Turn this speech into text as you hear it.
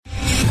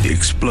The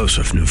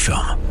explosive new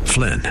film,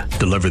 Flynn,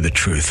 deliver the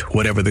truth,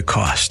 whatever the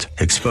cost,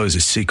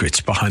 exposes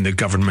secrets behind the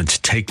government's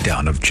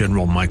takedown of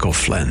General Michael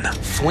Flynn.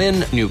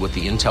 Flynn knew what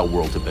the intel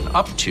world had been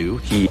up to.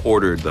 He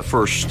ordered the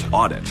first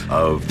audit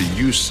of the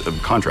use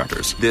of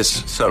contractors.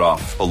 This set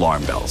off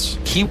alarm bells.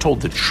 He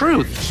told the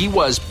truth. He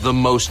was the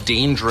most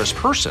dangerous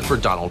person for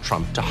Donald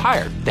Trump to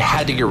hire. They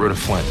had to get rid of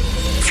Flynn.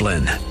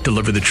 Flynn,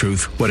 deliver the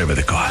truth, whatever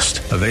the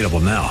cost. Available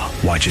now.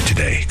 Watch it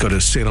today. Go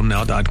to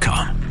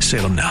salemnow.com.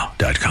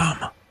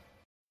 salemnow.com.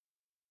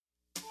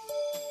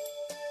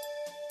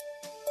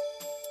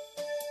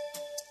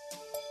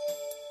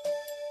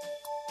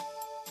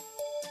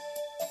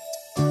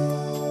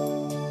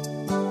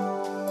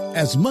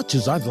 As much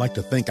as I'd like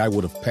to think I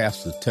would have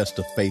passed the test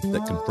of faith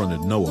that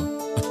confronted Noah,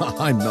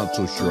 I'm not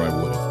so sure I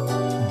would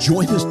have.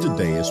 Join us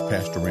today as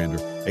Pastor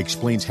Rander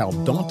explains how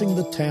daunting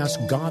the task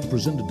God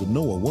presented to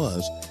Noah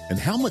was and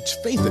how much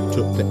faith it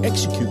took to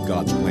execute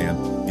God's plan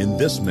in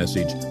this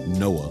message,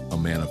 Noah, a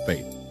Man of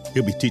Faith.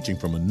 He'll be teaching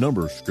from a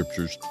number of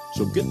scriptures,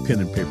 so get pen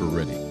and paper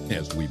ready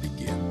as we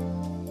begin.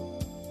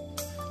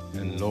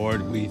 And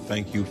Lord, we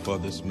thank you for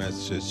this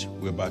message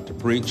we're about to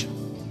preach.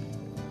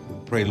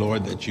 Pray,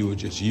 Lord, that you would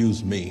just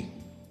use me.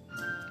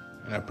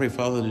 And I pray,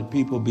 Father, that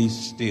people be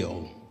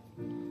still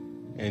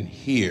and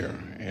hear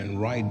and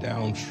write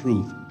down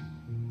truth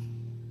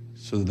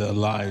so that their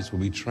lives will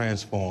be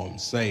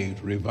transformed,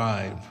 saved,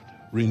 revived,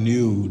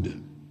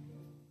 renewed.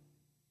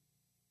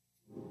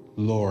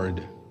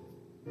 Lord,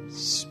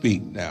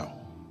 speak now.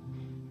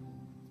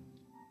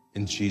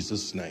 In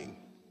Jesus' name.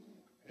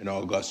 And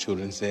all God's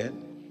children said,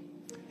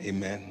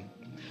 amen.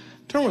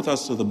 Turn with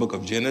us to the book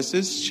of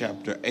Genesis,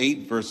 chapter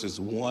 8, verses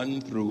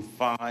 1 through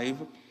 5,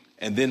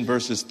 and then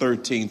verses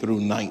 13 through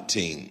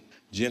 19.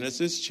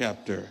 Genesis,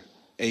 chapter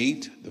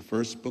 8, the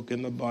first book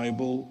in the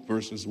Bible,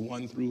 verses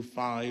 1 through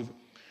 5,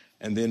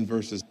 and then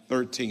verses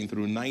 13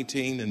 through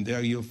 19, and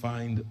there you'll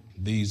find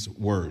these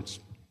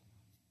words.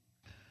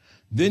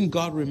 Then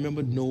God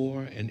remembered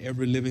Noah and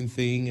every living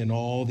thing and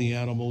all the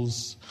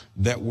animals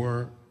that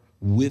were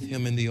with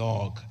him in the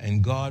ark,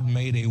 and God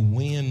made a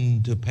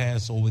wind to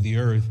pass over the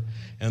earth,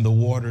 and the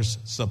waters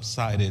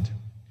subsided.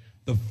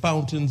 The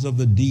fountains of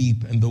the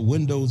deep and the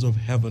windows of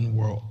heaven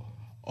were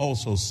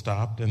also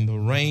stopped, and the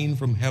rain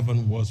from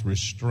heaven was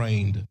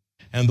restrained,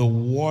 and the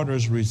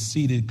waters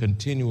receded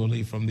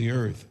continually from the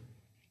earth.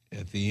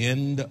 At the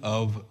end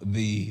of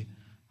the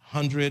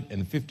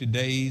 150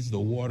 days, the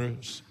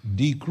waters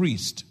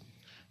decreased.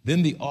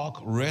 Then the ark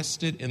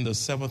rested in the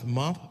 7th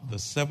month, the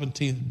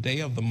 17th day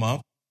of the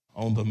month,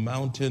 on the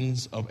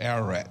mountains of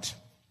Ararat.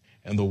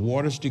 And the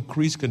waters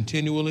decreased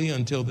continually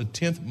until the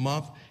 10th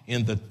month.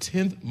 In the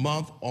 10th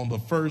month, on the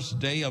first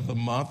day of the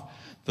month,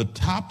 the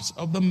tops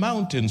of the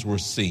mountains were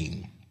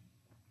seen.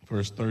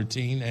 Verse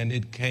 13, and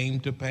it came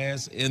to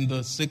pass in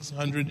the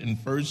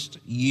 601st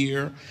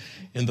year,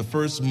 in the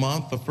first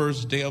month, the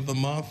first day of the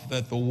month,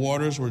 that the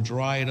waters were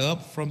dried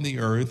up from the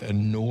earth,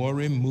 and Noah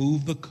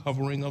removed the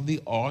covering of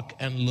the ark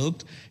and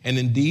looked, and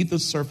indeed the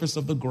surface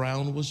of the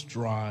ground was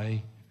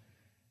dry.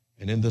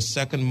 And in the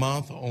 2nd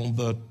month, on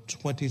the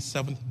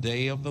 27th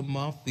day of the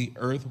month, the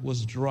earth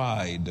was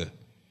dried.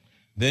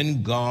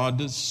 Then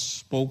God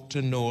spoke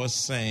to Noah,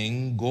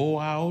 saying, go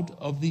out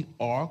of the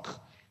ark,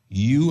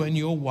 you and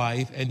your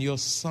wife and your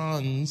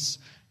sons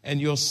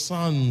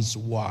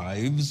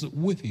wives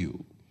with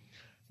you.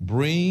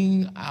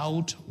 Bring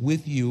out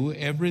with you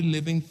every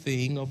living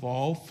thing of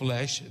all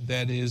flesh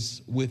that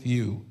is with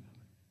you,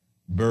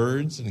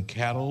 birds and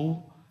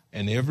cattle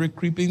and every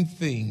creeping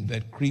thing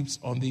that creeps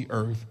on the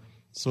earth,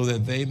 so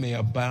that they may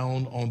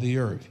abound on the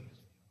earth.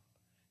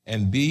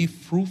 And be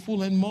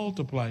fruitful and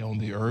multiply on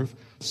the earth.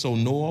 So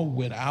Noah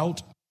went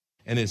out,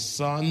 and his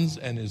sons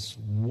and his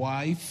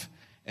wife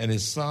and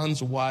his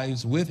sons'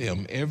 wives with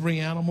him. Every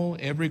animal,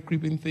 every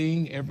creeping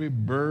thing, every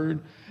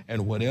bird,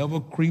 and whatever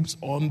creeps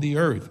on the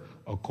earth,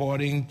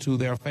 according to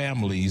their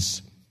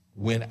families,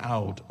 went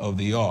out of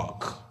the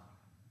ark.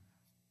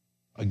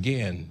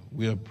 Again,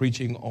 we are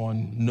preaching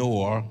on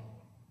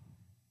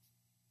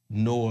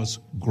Noah's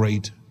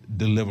great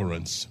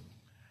deliverance.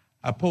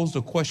 I posed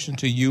a question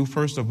to you,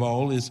 first of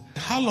all, is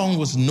how long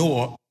was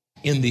Noah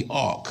in the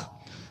ark?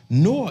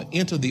 Noah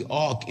entered the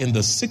ark in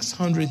the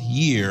 600th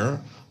year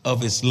of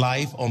his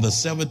life on the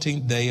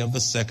 17th day of the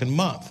 2nd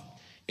month.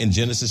 In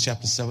Genesis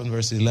chapter 7,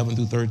 verses 11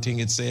 through 13,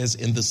 it says,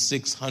 in the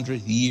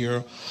 600th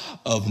year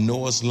of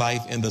Noah's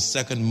life, in the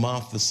 2nd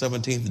month, the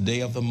 17th day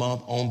of the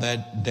month, on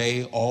that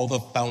day, all the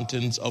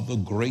fountains of the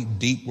great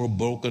deep were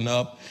broken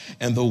up,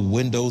 and the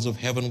windows of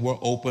heaven were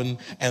open,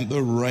 and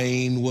the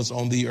rain was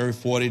on the earth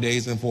 40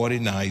 days and 40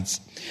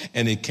 nights.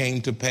 And it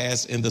came to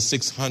pass in the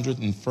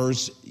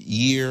 601st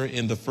year,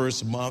 in the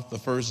 1st month, the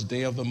 1st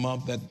day of the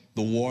month, that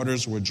the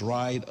waters were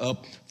dried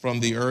up from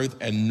the earth,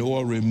 and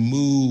Noah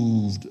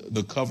removed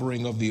the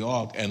covering of the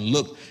ark and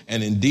looked,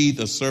 and indeed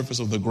the surface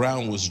of the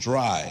ground was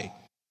dry.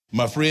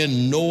 My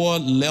friend, Noah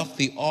left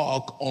the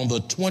ark on the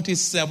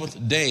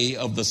 27th day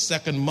of the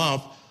 2nd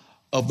month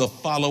of the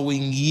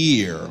following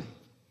year.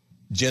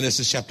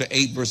 Genesis chapter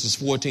 8, verses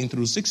 14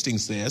 through 16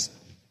 says,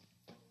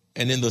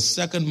 And in the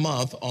second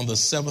month, on the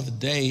seventh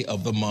day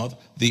of the month,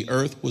 the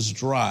earth was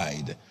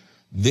dried.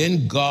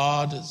 Then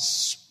God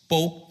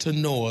spoke to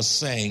Noah,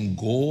 saying,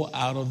 go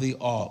out of the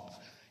ark,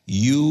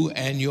 you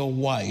and your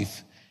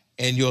wife,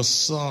 and your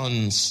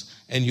sons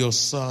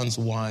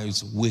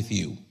wives with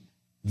you.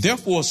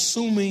 Therefore,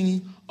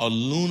 assuming a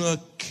lunar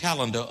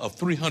calendar of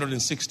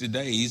 360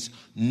 days,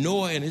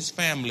 Noah and his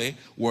family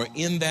were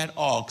in that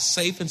ark,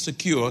 safe and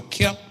secure,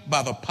 kept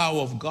by the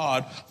power of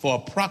God for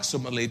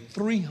approximately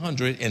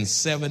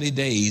 370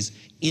 days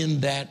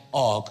in that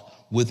ark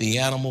with the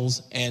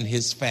animals and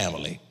his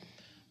family.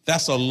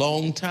 That's a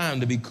long time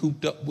to be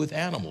cooped up with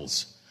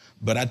animals.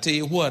 But I tell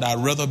you what,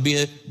 I'd rather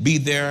be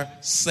there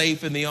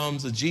safe in the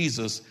arms of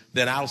Jesus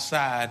than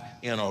outside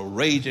in a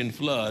raging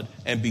flood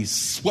and be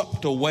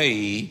swept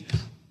away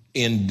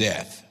in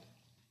death.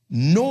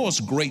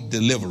 Noah's great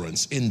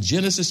deliverance. In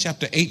Genesis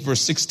chapter 8,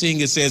 verse 16,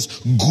 it says,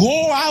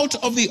 go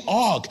out of the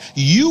ark,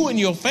 you and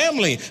your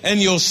family,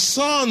 and your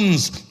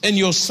sons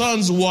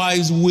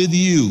wives with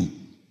you.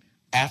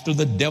 After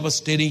the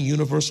devastating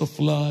universal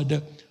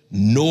flood,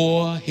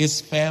 Noah, his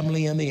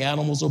family, and the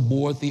animals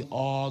aboard the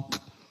ark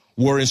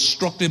were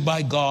instructed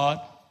by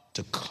God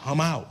to come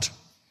out.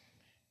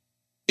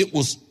 It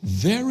was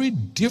very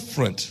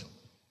different.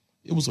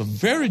 It was a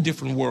very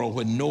different world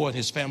when Noah and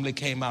his family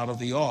came out of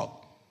the ark.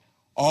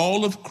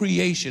 All of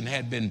creation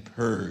had been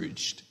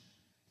purged.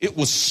 It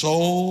was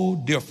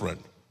so different.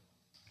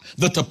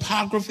 The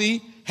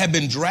topography had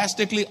been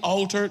drastically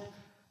altered.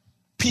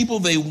 People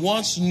they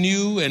once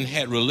knew and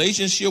had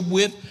relationship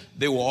with,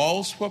 they were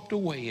all swept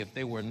away if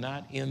they were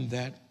not in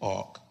that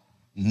ark.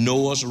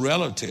 Noah's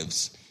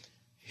relatives,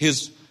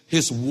 his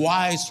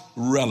wife's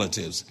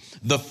relatives,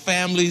 the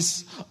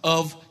families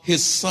of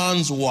his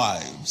sons'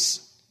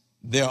 wives,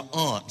 their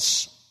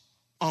aunts,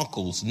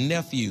 uncles,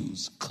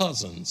 nephews,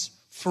 cousins,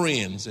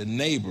 friends, and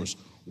neighbors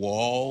were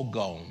all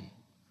gone.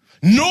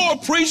 Noah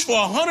preached for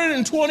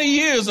 120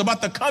 years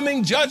about the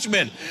coming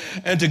judgment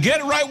and to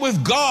get right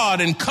with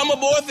God and come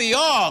aboard the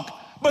ark.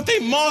 But they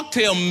mocked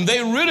him,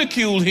 they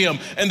ridiculed him,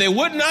 and they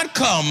would not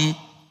come.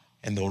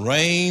 And the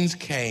rains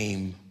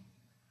came.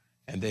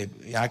 And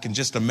I can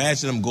just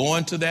imagine them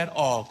going to that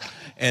ark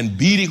and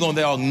beating on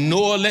the ark.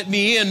 Noah, let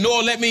me in.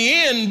 Noah, let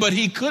me in. But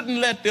he couldn't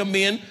let them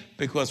in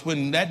because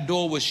when that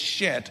door was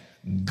shut,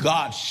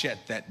 God shut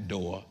that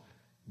door.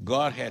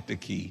 God had the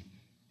key,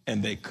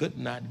 and they could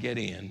not get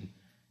in.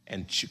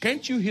 And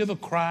can't you hear the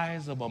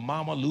cries of a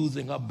mama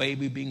losing her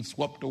baby, being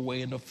swept away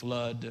in the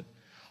flood?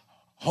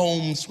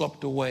 Home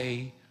swept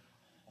away,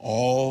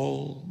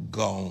 all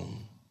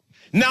gone.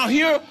 Now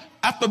here,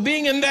 after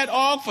being in that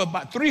ark for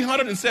about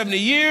 370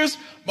 years,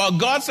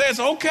 God says,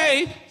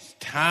 okay, it's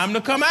time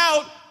to come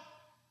out.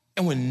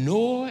 And when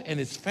Noah and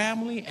his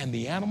family and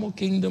the animal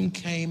kingdom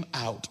came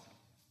out,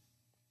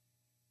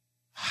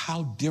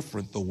 how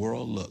different the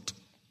world looked.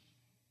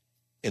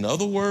 In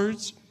other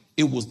words,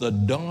 it was the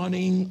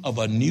dawning of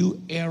a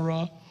new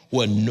era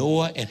where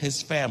Noah and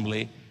his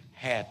family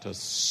had to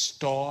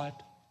start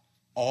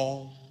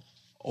all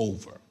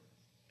over.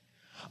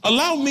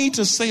 Allow me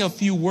to say a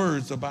few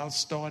words about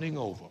starting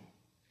over.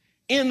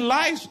 In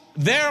life,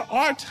 there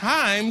are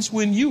times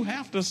when you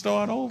have to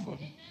start over.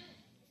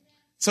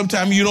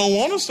 Sometimes you don't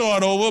want to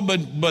start over,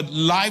 but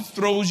life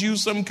throws you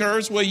some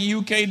curse where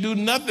you can't do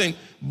nothing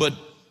but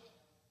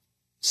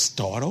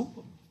start over.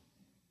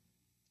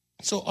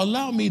 So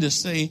allow me to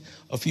say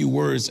a few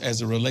words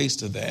as it relates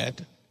to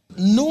that.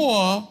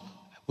 Noah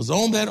was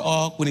on that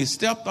ark. When he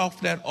stepped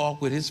off that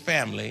ark with his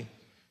family,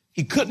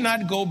 he could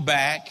not go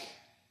back.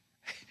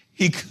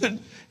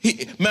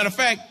 Matter of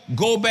fact,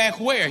 go back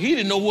where? He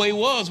didn't know where he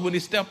was when he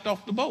stepped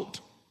off the boat.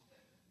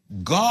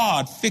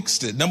 God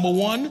fixed it. Number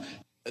one,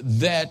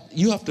 that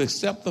you have to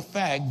accept the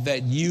fact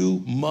that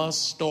you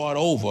must start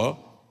over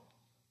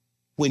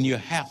when you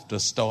have to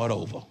start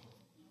over.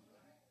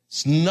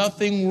 There's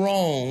nothing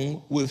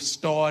wrong with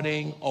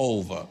starting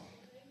over.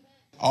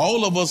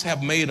 All of us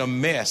have made a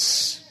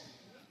mess,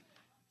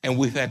 and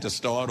we've had to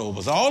start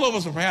over. So all of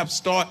us have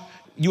perhaps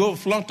you have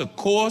flunked a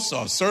course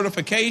or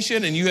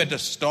certification, and you had to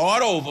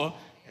start over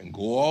and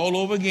go all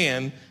over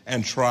again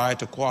and try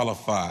to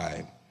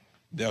qualify.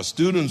 There are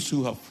students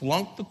who have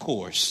flunked the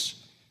course,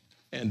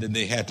 and then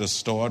they had to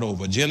start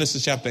over.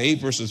 Genesis chapter 8,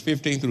 verses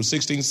 15 through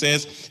 16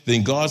 says,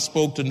 then God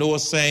spoke to Noah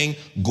saying,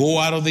 go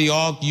out of the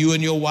ark, you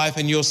and your wife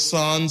and your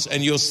sons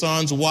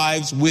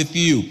wives with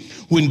you.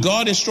 When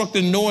God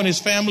instructed Noah and his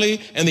family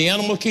and the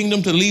animal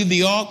kingdom to leave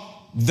the ark,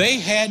 they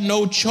had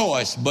no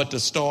choice but to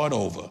start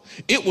over.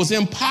 It was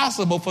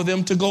impossible for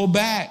them to go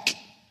back.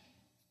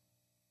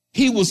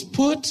 He was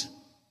put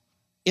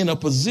in a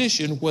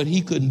position where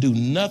he could do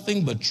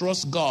nothing but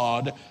trust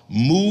God,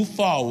 move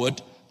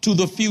forward to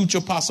the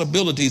future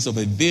possibilities of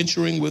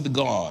adventuring with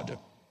God.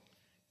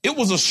 It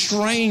was a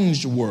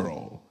strange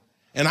world.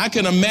 And I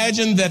can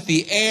imagine that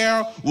the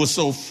air was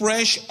so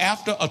fresh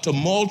after a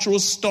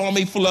tumultuous,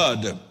 stormy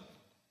flood.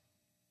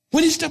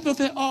 When he stepped off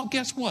that ark,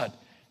 guess what?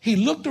 He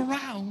looked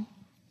around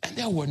and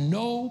there were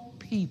no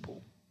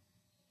people.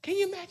 Can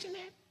you imagine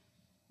that?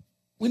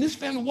 When his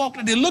family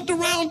walked, they looked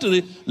around to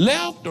the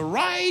left, the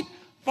right,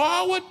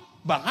 forward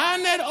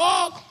behind that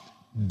ark,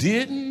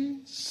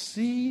 didn't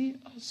see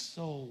a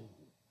soul.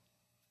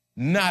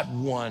 Not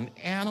one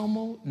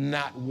animal,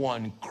 not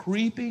one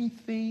creeping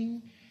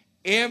thing.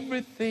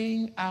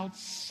 Everything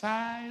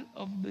outside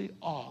of the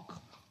ark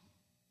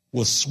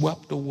was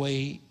swept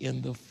away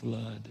in the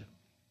flood.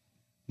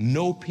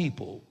 No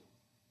people.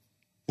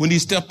 When he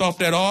stepped off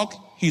that ark,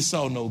 he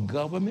saw no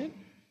government.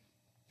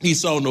 He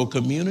saw no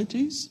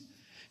communities.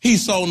 He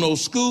saw no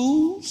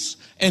schools.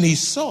 And he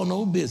saw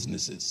no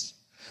businesses.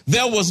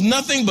 There was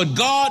nothing but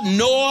God,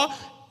 Noah,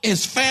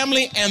 his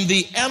family, and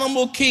the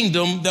animal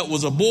kingdom that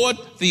was aboard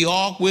the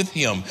ark with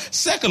him.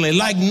 Secondly,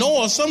 like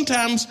Noah,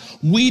 sometimes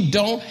we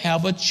don't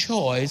have a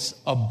choice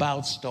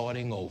about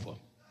starting over.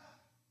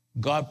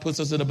 God puts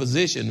us in a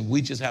position,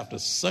 we just have to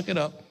suck it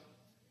up,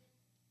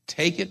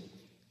 take it,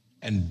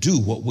 and do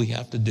what we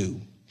have to do.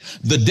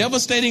 The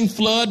devastating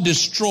flood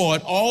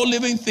destroyed all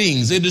living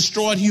things. It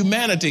destroyed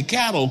humanity,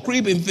 cattle,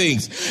 creeping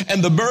things,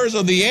 and the birds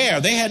of the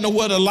air. They had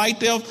nowhere to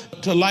light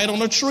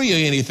on a tree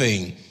or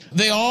anything.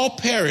 They all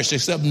perished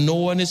except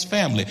Noah and his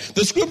family.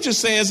 The scripture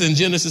says in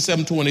Genesis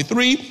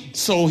 7:23,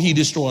 so he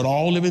destroyed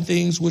all living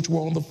things which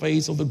were on the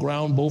face of the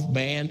ground, both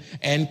man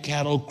and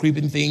cattle,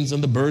 creeping things,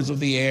 and the birds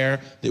of the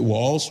air. They were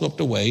all swept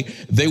away.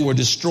 They were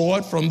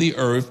destroyed from the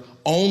earth.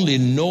 Only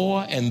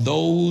Noah and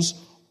those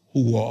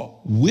who were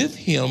with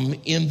him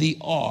in the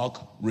ark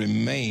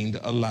remained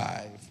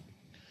alive.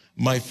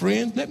 My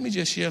friend, let me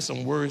just share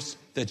some words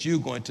that you're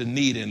going to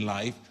need in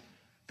life.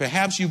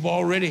 Perhaps you've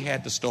already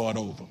had to start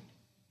over.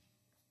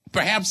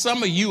 Perhaps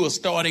some of you are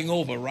starting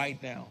over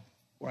right now,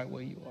 right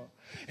where you are.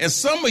 And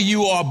some of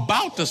you are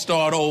about to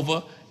start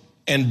over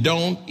and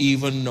don't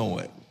even know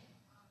it.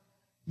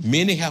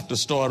 Many have to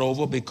start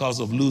over because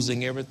of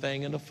losing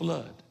everything in the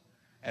flood,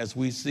 as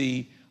we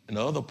see in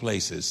other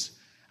places.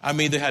 I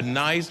mean, they had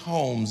nice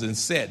homes and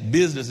set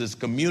businesses,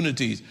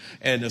 communities,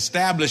 and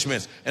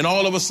establishments. And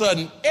all of a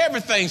sudden,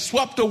 everything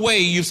swept away.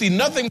 You see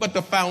nothing but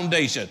the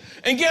foundation.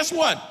 And guess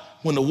what?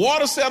 When the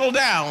water settled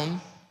down,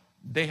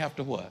 they have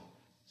to what?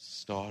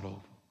 Start over.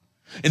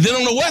 And then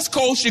on the West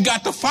Coast, you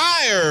got the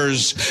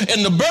fires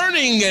and the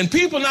burning and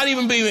people not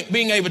even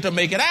being able to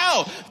make it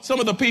out. Some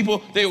of the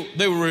people, they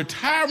were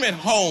retirement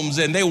homes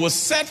and they were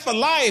set for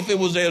life. It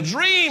was their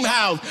dream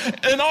house.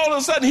 And all of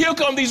a sudden, here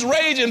come these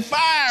raging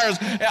fires.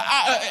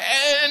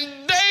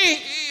 And they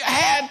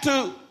had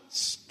to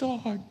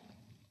start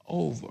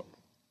over.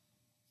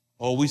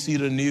 Or we see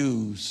the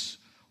news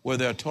where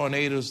there are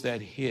tornadoes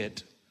that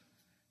hit.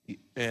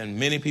 And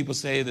many people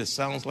say this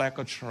sounds like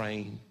a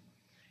train.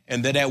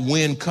 And that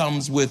wind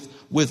comes with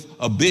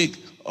a big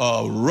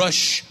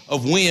rush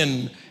of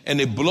wind,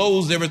 and it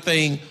blows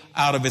everything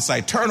out of its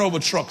sight. Turn over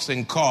trucks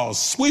and cars,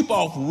 sweep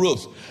off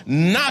roofs,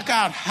 knock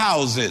out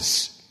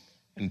houses.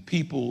 And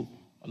people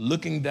are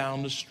looking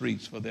down the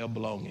streets for their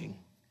belonging,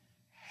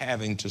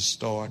 having to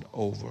start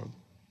over.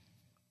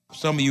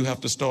 Some of you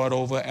have to start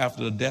over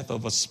after the death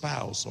of a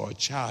spouse or a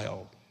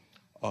child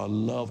or a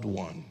loved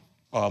one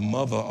or a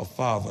mother or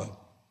father.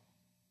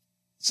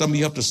 Some of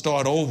you have to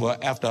start over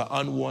after an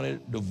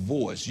unwanted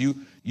divorce. You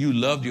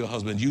loved your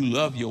husband. You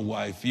loved your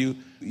wife. You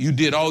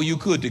did all you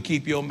could to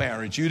keep your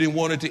marriage. You didn't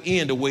want it to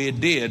end the way it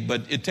did,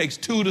 but it takes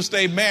two to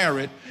stay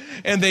married.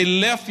 And they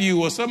left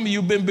you, or some of you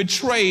have been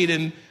betrayed,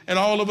 and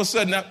all of a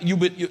sudden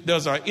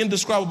there's an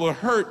indescribable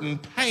hurt and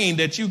pain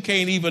that you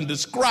can't even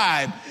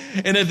describe.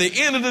 And at the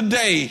end of the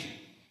day,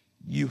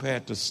 you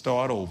had to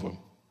start over,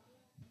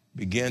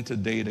 begin to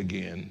date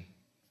again,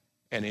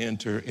 and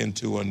enter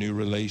into a new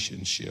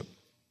relationship.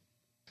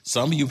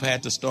 Some of you have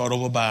had to start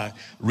over by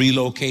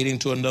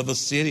relocating to another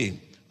city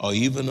or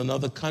even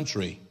another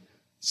country.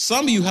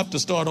 Some of you have to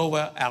start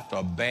over after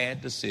a bad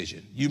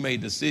decision. You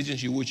made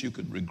decisions you wish you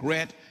could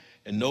regret,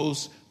 and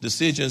those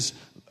decisions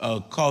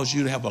caused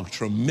you to have a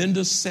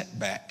tremendous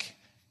setback,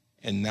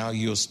 and now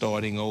you're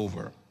starting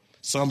over.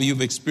 Some of you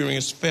have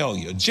experienced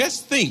failure.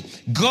 Just think,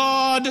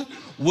 God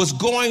was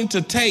going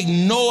to take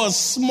Noah's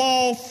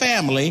small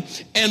family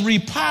and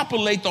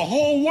repopulate the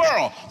whole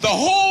world. The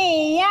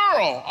whole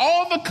world,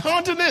 all the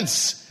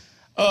continents.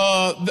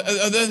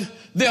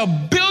 There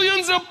are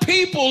billions of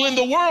people in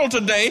the world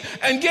today.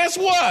 And guess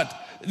what?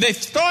 They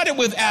started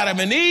with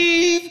Adam and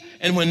Eve.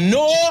 And when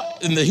Noah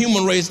and the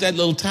human race, that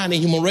little tiny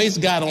human race,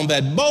 got on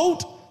that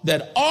boat,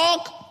 that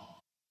ark,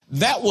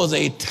 that was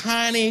a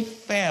tiny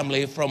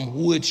family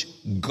from which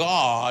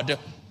God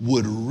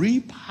would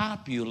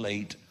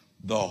repopulate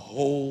the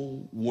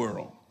whole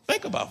world.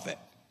 Think about that.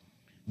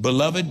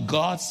 Beloved,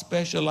 God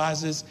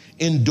specializes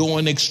in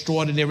doing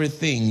extraordinary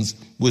things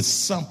with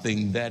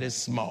something that is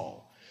small.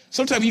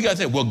 Sometimes you got to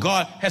say, well,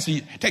 God has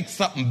to take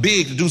something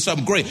big to do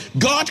something great.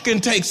 God can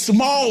take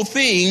small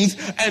things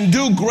and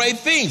do great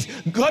things.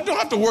 God don't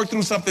have to work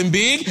through something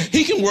big.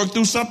 He can work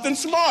through something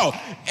small.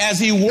 As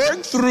he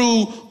worked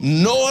through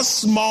Noah's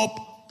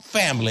small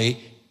family,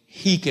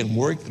 he can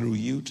work through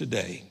you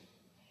today.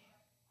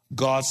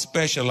 God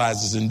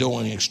specializes in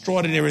doing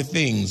extraordinary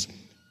things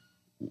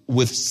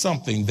with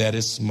something that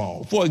is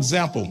small. For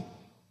example,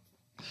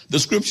 the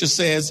scripture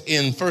says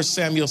in 1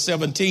 Samuel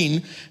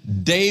 17,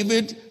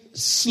 David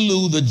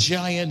slew the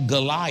giant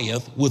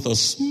Goliath with a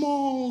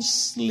small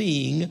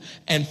sling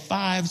and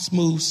 5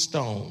 smooth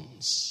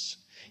stones.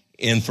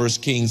 In 1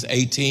 Kings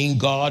 18,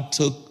 God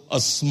took a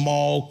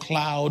small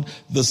cloud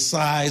the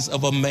size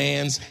of a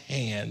man's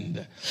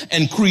hand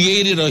and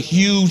created a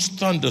huge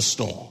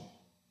thunderstorm.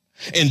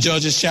 In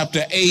Judges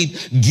chapter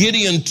 8,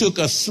 Gideon took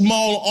a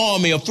small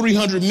army of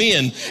 300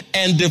 men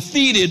and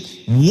defeated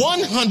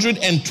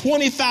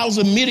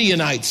 120,000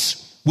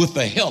 Midianites with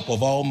the help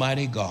of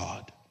Almighty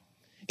God.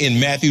 In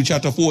Matthew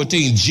chapter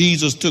 14,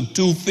 Jesus took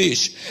 2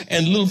 fish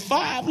and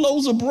 5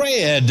 loaves of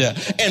bread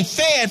and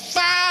fed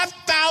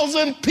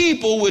 5,000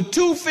 people with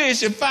 2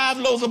 fish and 5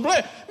 loaves of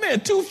bread. Man,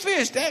 2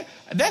 fish,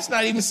 that's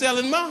not even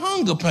selling my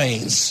hunger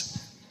pains.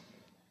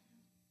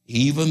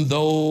 Even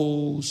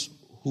those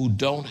who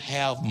don't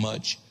have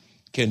much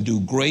can do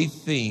great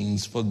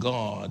things for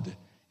God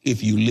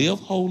if you live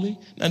holy.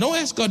 Now, don't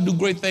ask God to do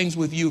great things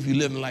with you if you're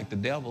living like the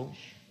devil.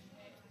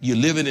 You're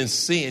living in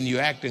sin,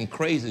 you're acting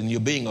crazy, and you're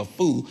being a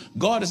fool.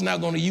 God is not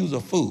going to use a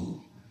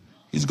fool.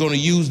 He's going to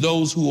use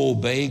those who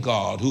obey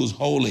God, who's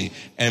holy,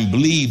 and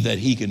believe that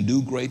he can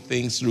do great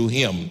things through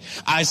him.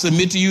 I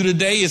submit to you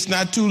today, it's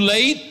not too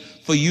late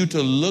for you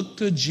to look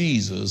to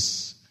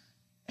Jesus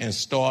and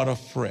start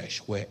afresh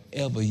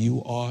wherever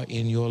you are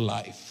in your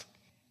life.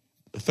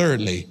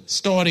 Thirdly,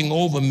 starting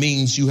over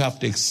means you have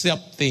to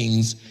accept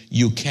things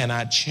you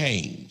cannot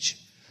change.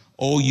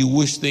 Oh, you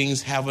wish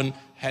things had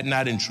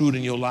not intruded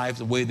in your life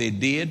the way they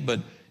did,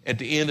 but at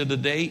the end of the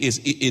day,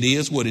 it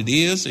is what it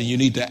is, and you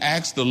need to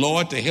ask the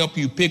Lord to help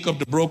you pick up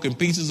the broken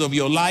pieces of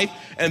your life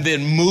and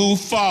then move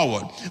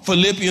forward.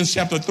 Philippians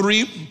chapter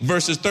 3,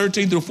 verses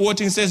 13 through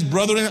 14 says,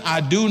 "Brethren,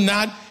 I do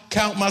not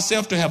count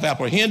myself to have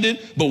apprehended,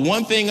 but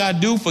one thing I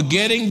do,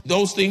 forgetting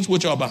those things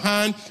which are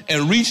behind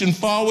and reaching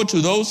forward to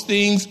those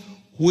things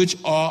which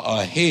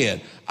are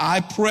ahead.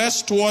 I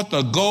press toward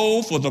the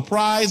goal for the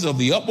prize of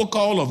the upward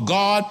call of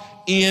God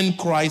in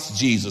Christ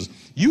Jesus."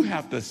 You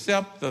have to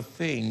accept the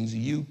things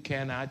you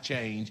cannot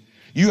change.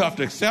 You have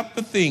to accept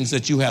the things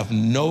that you have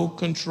no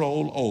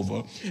control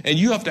over. And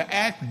you have to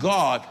ask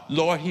God,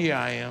 Lord, here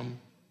I am.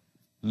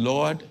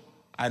 Lord,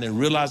 I didn't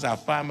realize I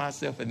find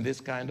myself in this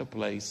kind of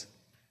place.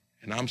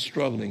 And I'm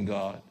struggling,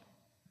 God.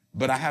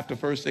 But I have to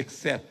first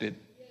accept it.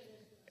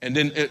 And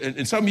then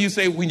and some of you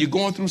say, when you're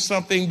going through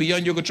something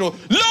beyond your control,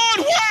 Lord,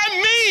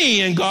 why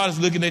me? And God is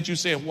looking at you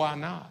saying, why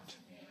not?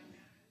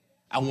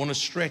 I want to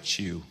stretch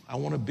you. I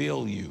want to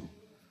build you.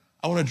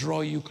 I want to draw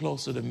you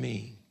closer to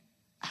me.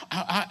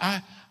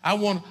 I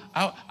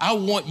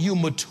want you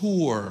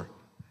mature,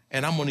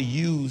 and I'm going to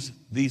use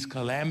these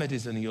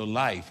calamities in your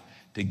life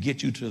to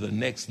get you to the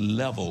next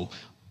level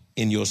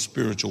in your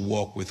spiritual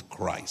walk with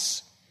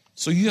Christ.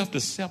 So you have to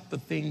accept the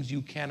things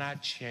you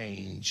cannot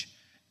change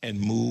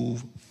and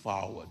move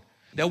forward.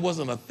 There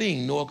wasn't a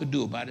thing Noah could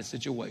do about his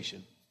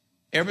situation.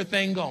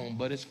 Everything gone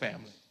but his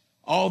family.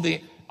 All the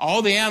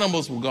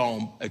animals were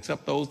gone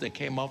except those that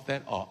came off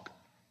that ark.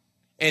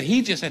 And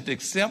he just had to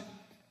accept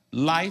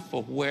life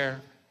for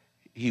where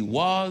he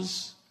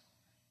was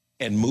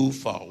and move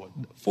forward.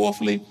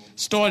 Fourthly,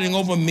 starting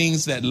over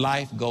means that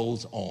life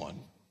goes on.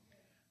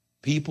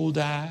 People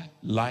die,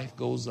 life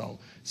goes on.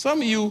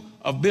 Some of you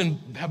have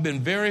been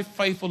very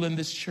faithful in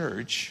this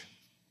church,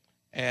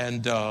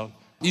 and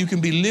you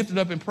can be lifted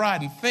up in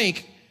pride and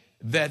think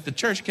that the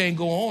church can't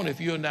go on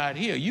if you're not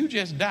here. You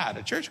just died.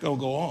 The church gonna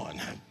go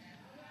on.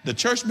 The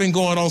church been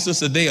going on since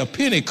the day of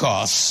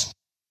Pentecost.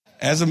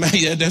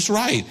 Yeah, that's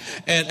right.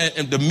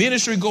 And the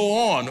ministry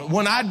go on.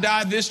 When I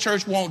die, this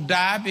church won't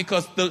die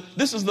because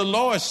this is the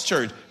Lord's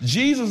church.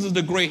 Jesus is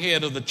the great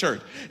head of the church.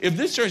 If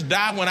this church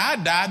died when I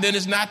die, then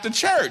it's not the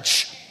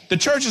church. The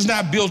church is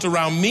not built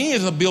around me.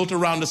 It's built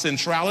around the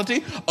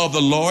centrality of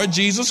the Lord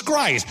Jesus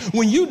Christ.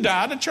 When you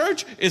die, the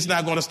church is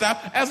not going to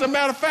stop. As a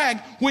matter of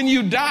fact, when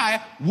you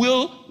die,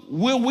 will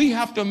we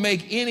have to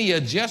make any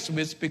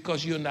adjustments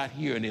because you're not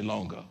here any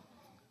longer?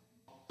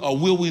 Or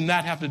will we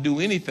not have to do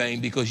anything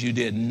because you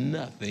did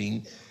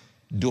nothing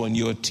during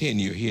your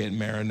tenure here at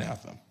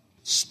Maranatha?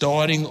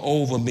 Starting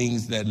over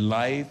means that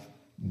life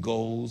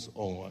goes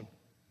on.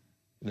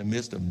 In the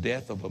midst of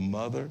death of a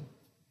mother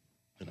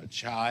and a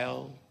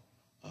child,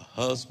 a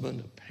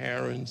husband,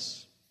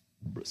 parents,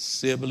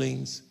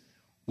 siblings,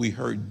 we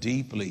hurt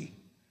deeply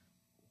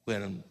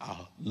when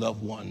our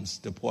loved ones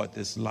depart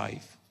this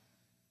life.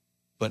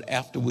 But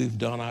after we've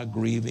done our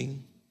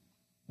grieving,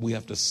 we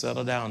have to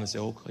settle down and say,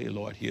 okay,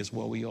 Lord, here's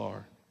where we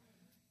are.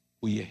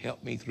 Will you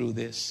help me through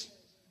this?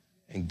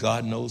 And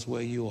God knows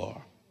where you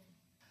are.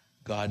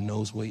 God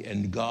knows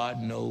and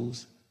God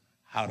knows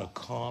how to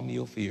calm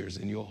your fears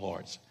in your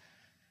hearts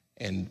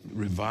and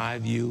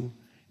revive you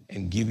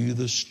and give you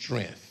the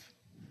strength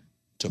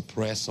to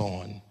press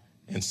on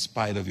in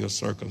spite of your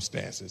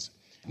circumstances.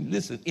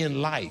 Listen,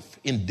 in life,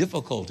 in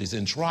difficulties,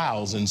 in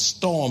trials, in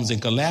storms, in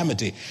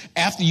calamity,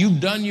 after you've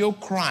done your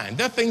crime,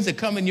 there are things that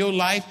come in your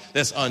life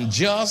that's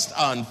unjust,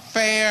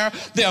 unfair.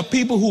 There are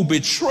people who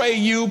betray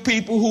you,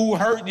 people who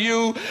hurt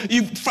you.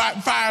 You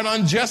fired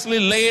unjustly,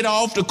 laid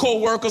off, the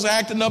co-workers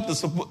acting up,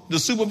 the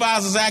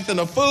supervisors acting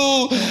a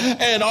fool,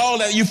 and all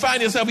that. You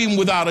find yourself even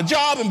without a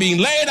job and being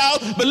laid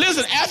off. But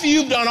listen, after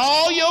you've done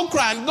all your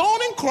crying, go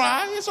on and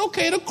cry. It's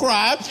okay to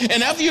cry.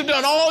 And after you've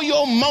done all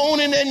your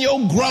moaning and your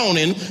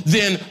groaning,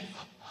 then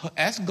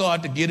ask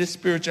God to get his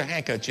spiritual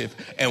handkerchief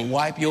and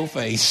wipe your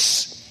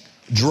face,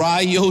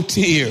 dry your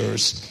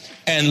tears,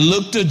 and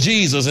look to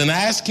Jesus and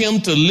ask him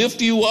to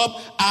lift you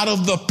up out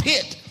of the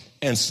pit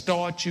and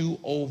start you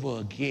over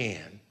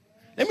again.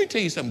 Let me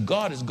tell you something.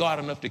 God is God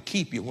enough to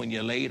keep you when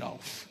you're laid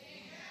off.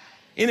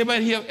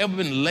 Anybody here ever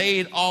been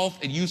laid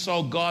off and you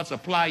saw God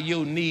supply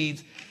your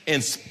needs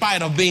in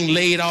spite of being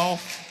laid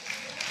off?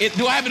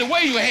 Do I have to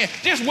wave your hand?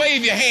 Just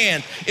wave your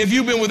hand if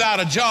you've been without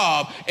a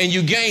job and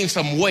you gained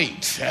some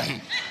weight.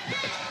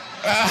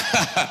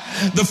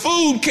 The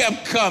food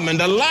kept coming.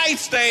 The light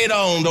stayed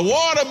on. The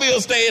water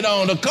bill stayed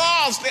on. The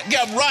car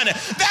kept running.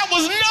 That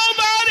was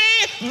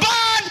nobody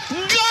but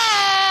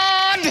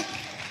God.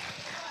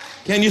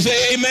 Can you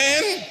say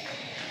amen?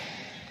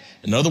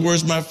 In other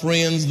words, my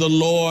friends, the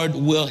Lord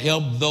will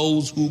help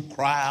those who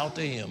cry out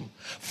to him.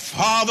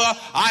 Father,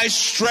 I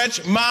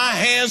stretch my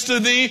hands to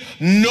thee.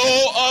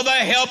 No other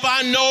help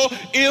I know.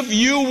 If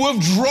you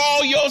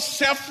withdraw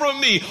yourself from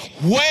me,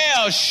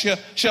 where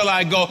shall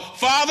I go?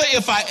 Father,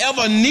 if I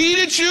ever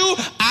needed you,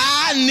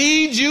 I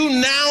need you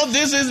now.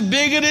 This is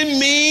bigger than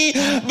me.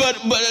 But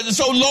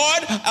so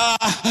Lord,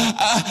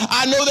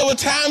 I know there were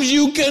times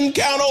you can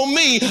count on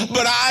me,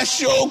 but I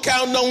sure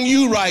count on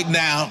you right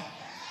now.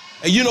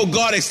 And you know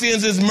God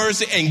extends his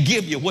mercy and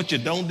give you what you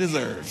don't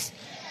deserve.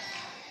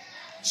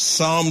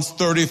 Psalms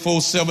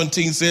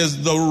 34:17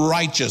 says, the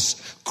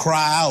righteous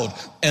cry out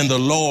and the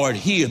Lord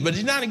hears. But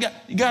you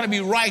got to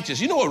be righteous.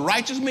 You know what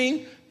righteous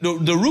means?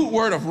 The root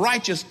word of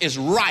righteous is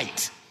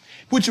right,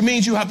 which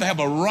means you have to have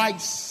a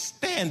right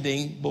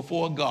standing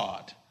before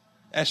God.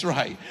 That's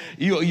right.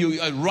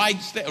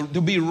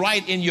 To be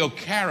right in your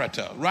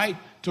character, right?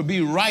 To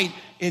be right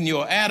in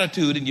your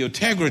attitude and your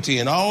integrity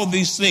and all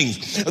these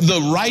things.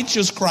 The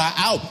righteous cry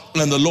out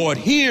and the Lord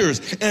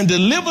hears and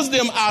delivers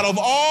them out of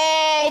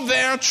all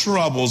their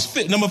troubles.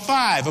 Number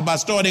 5, about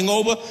starting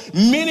over.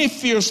 Many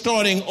fear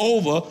starting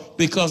over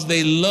because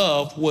they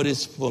love what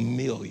is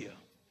familiar.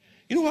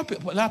 You know what?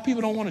 A lot of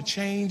people don't want to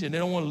change and they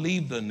don't want to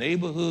leave the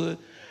neighborhood.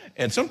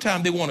 And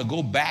sometimes they want to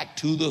go back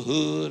to the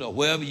hood or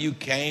wherever you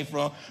came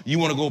from. You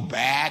want to go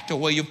back to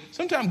where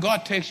sometimes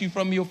God takes you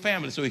from your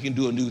family so he can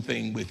do a new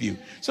thing with you.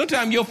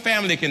 Sometimes your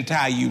family can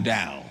tie you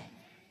down.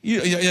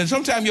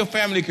 Sometimes your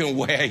family can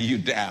wear you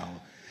down.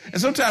 And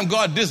sometimes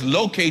God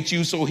dislocates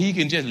you so he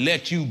can just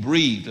let you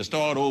breathe to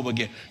start over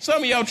again.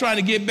 Some of y'all trying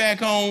to get back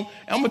home.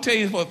 I'm going to tell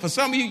you, for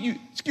some of you,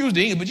 excuse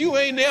the English, but you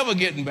ain't never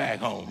getting back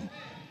home.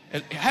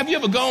 Have you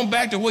ever gone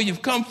back to where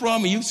you've come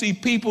from and you see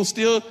people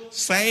still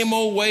same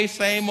old way,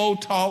 same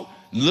old talk,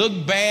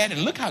 look bad,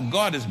 and look how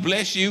God has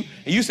blessed you,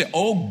 and you say,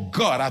 oh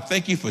God, I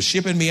thank you for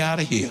shipping me out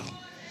of here.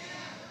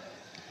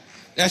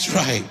 That's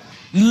right.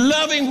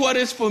 Loving what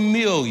is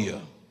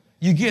familiar,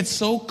 you get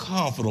so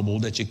comfortable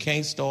that you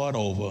can't start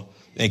over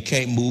and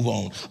can't move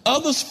on.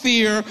 Others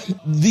fear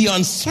the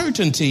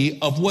uncertainty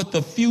of what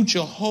the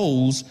future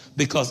holds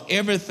because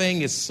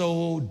everything is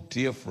so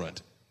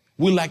different.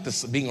 We like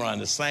to be around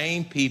the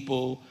same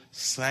people,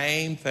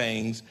 same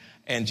things,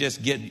 and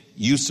just get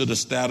used to the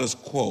status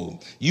quo.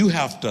 You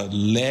have to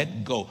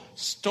let go.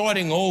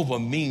 Starting over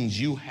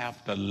means you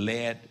have to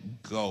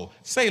let go.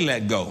 Say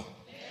let go.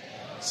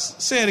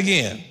 Say it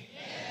again.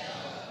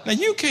 Now,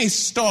 you can't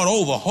start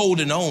over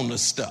holding on to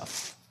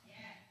stuff.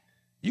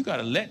 You got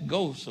to let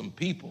go some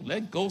people,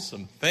 let go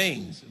some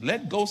things,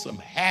 let go some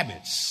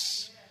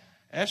habits.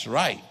 That's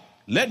right.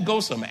 Let go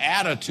some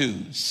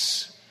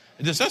attitudes.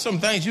 There's some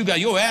things you got,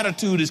 your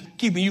attitude is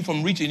keeping you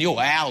from reaching your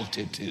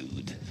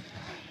altitude.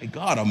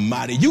 God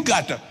Almighty, you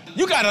got to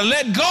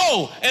let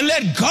go and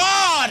let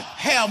God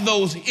have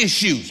those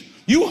issues.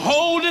 You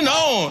holding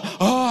on.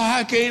 Oh,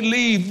 I can't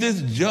leave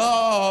this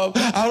job.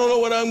 I don't know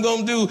what I'm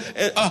going to do.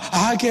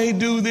 I can't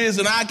do this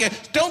and I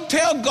can't. Don't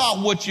tell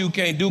God what you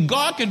can't do.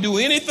 God can do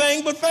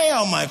anything but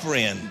fail, my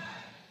friend.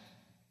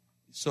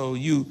 So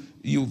you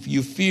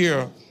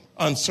fear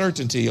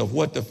uncertainty of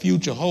what the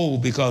future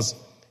holds because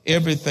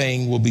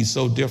everything will be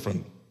so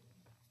different.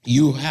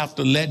 You have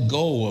to let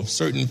go of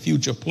certain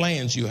future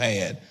plans you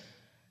had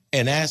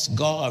and ask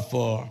God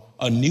for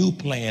a new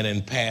plan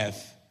and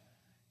path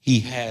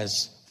he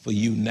has for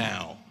you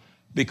now,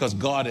 because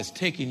God has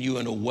taken you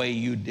in a way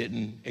you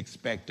didn't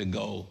expect to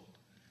go.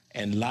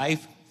 And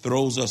life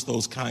throws us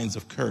those kinds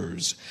of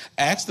curves.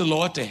 Ask the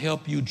Lord to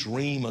help you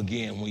dream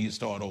again when you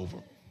start over.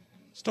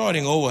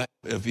 Starting over,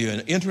 if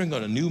you're entering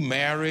on a new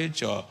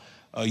marriage or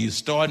you're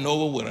starting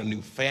over with a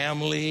new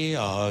family,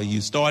 or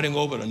you're starting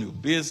over with a new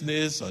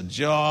business, a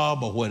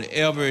job, or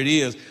whatever it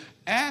is,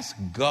 ask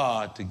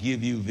God to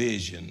give you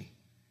vision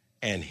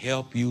and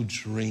help you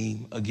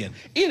dream again.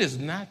 It is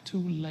not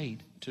too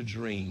late to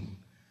dream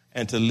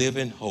and to live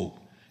in hope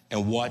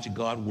and watch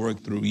God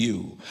work through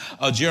you.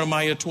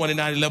 Jeremiah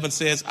 29:11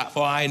 says,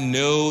 "For I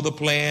know the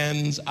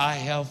plans I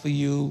have for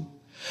you,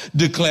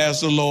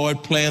 declares the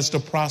Lord, plans to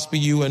prosper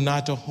you and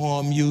not to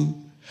harm you,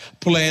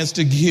 plans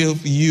to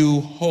give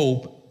you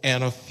hope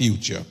and a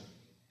future."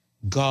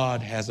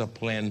 God has a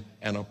plan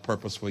and a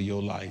purpose for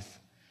your life.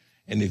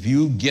 And if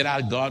you get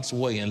out of God's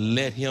way and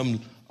let him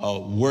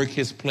work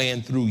his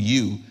plan through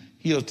you,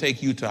 he'll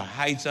take you to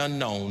heights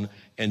unknown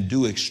and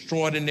do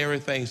extraordinary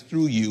things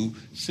through you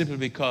simply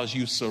because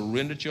you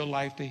surrendered your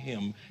life to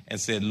him and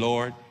said,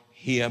 "Lord,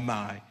 here am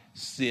I,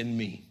 send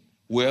me.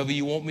 Wherever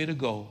you want me to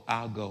go,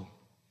 I'll go.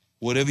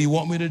 Whatever you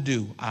want me to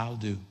do, I'll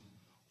do.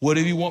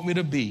 Whatever you want me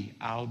to be,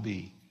 I'll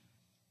be.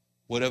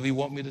 Whatever you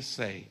want me to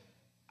say,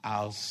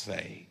 I'll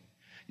say."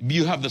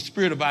 You have the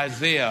spirit of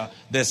Isaiah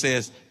that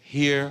says,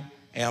 "Here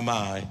am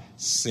I,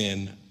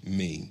 send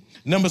me."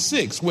 Number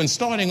 6, when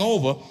starting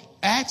over,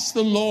 ask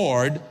the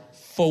Lord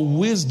for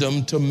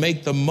wisdom to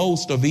make the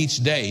most of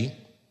each day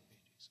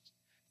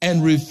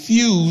and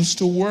refuse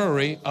to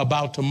worry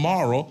about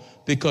tomorrow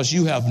because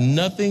you have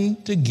nothing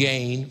to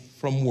gain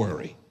from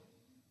worry.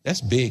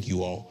 That's big,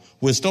 you all.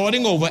 When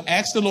starting over,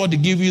 ask the Lord to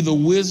give you the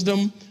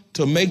wisdom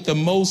to make the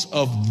most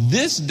of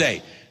this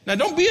day. Now,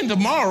 don't be in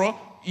tomorrow.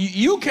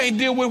 You can't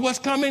deal with what's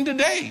coming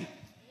today.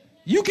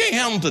 You can't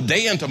handle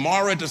today and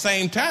tomorrow at the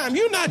same time.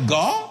 You're not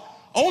God.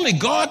 Only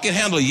God can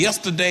handle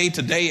yesterday,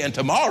 today, and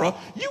tomorrow.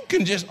 You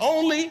can just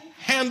only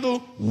handle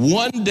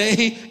one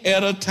day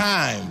at a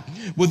time.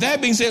 With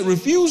that being said,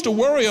 refuse to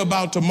worry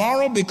about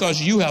tomorrow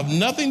because you have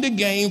nothing to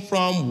gain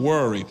from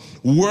worry.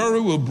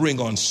 Worry will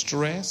bring on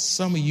stress.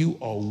 Some of you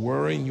are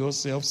worrying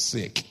yourself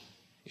sick.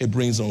 It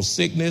brings on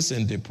sickness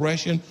and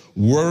depression.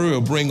 Worry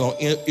will bring on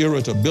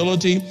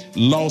irritability,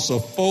 loss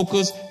of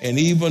focus, and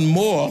even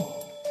more,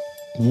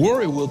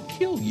 worry will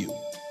kill you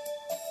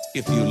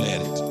if you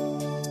let it.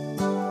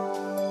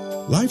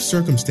 Life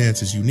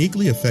circumstances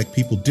uniquely affect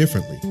people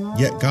differently,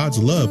 yet God's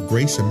love,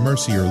 grace, and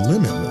mercy are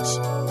limitless.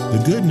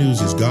 The good news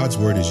is God's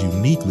word is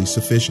uniquely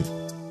sufficient.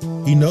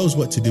 He knows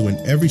what to do in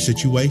every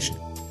situation.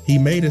 He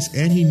made us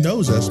and he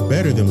knows us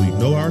better than we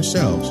know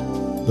ourselves.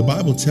 The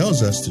Bible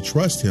tells us to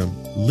trust him,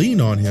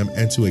 lean on him,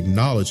 and to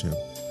acknowledge him.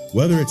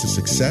 Whether it's a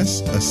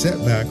success, a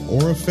setback,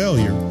 or a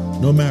failure,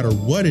 no matter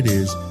what it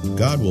is,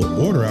 God will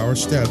order our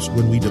steps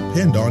when we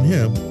depend on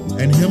him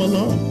and him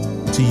alone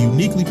to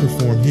uniquely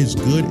perform his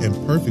good and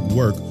perfect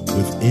work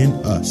within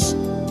us.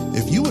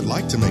 If you would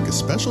like to make a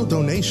special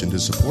donation to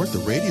support the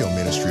radio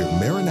ministry of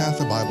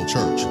Maranatha Bible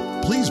Church,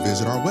 please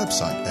visit our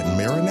website at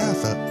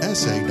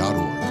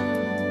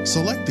maranathasa.org.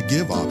 Select the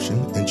Give option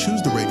and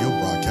choose the Radio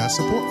Broadcast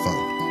Support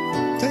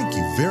Fund. Thank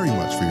you very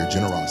much for your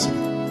generosity.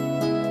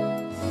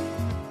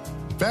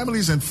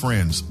 Families and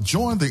friends,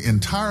 join the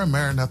entire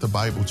Maranatha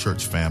Bible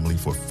Church family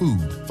for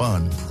food,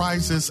 fun,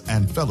 prizes,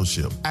 and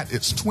fellowship at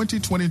its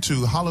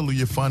 2022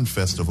 Hallelujah Fun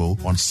Festival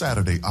on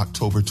Saturday,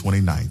 October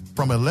 29th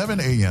from 11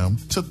 a.m.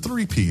 to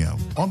 3 p.m.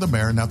 on the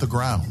Maranatha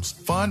grounds.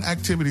 Fun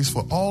activities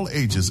for all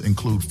ages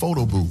include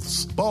photo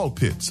booths, ball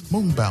pits,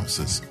 moon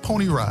bounces,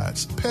 pony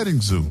rides,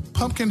 petting zoo,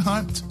 pumpkin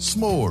hunt,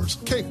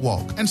 s'mores,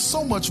 cakewalk, and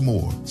so much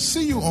more.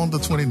 See you on the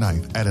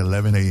 29th at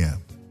 11 a.m.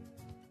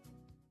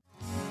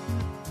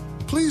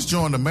 Please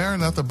join the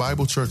Maranatha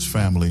Bible Church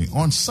family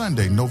on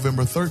Sunday,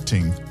 November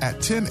 13th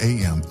at 10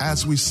 a.m.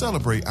 as we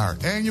celebrate our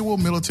annual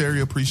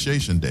Military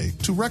Appreciation Day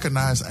to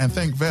recognize and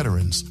thank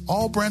veterans,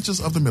 all branches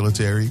of the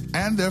military,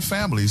 and their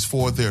families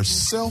for their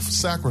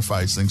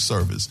self-sacrificing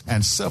service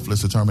and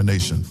selfless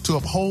determination to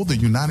uphold the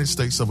United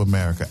States of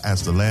America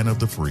as the land of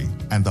the free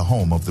and the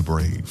home of the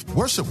brave.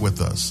 Worship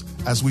with us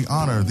as we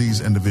honor these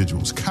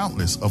individuals,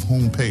 countless of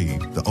whom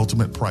paid the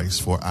ultimate price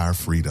for our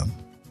freedom.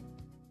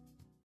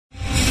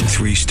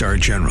 3-star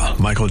General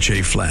Michael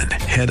J. Flynn,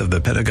 head of the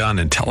Pentagon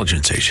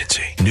Intelligence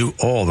Agency, knew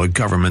all the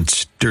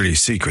government's dirty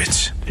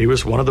secrets. He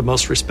was one of the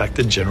most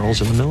respected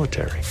generals in the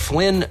military.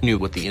 Flynn knew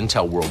what the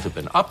intel world had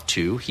been up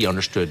to. He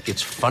understood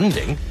its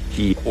funding.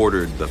 He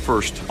ordered the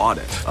first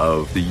audit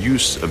of the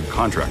use of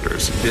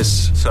contractors.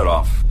 This set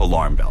off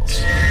alarm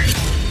bells.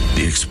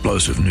 The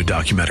explosive new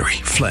documentary,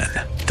 Flynn,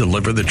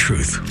 Deliver the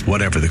Truth,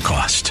 Whatever the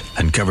Cost,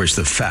 uncovers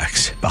the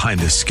facts behind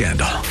this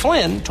scandal.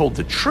 Flynn told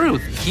the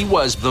truth. He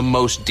was the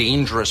most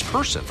dangerous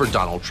person for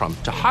Donald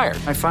Trump to hire.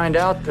 I find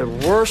out the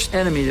worst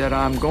enemy that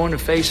I'm going to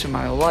face in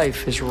my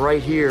life is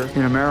right here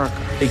in America.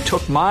 They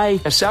took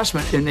my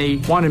assessment and they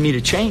wanted me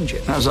to change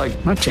it. And I was like,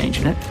 I'm not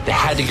changing it. They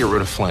had to get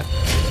rid of Flynn.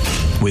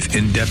 With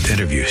in-depth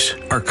interviews,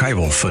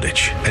 archival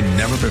footage, and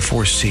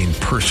never-before-seen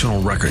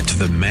personal records of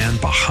the man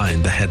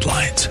behind the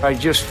headlines. I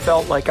just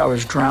felt like I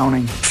was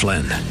drowning.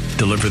 Flynn,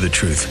 Deliver the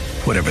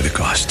Truth, Whatever the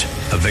Cost.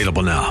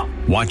 Available now.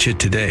 Watch it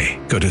today.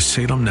 Go to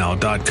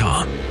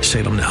salemnow.com.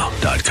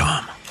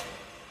 salemnow.com.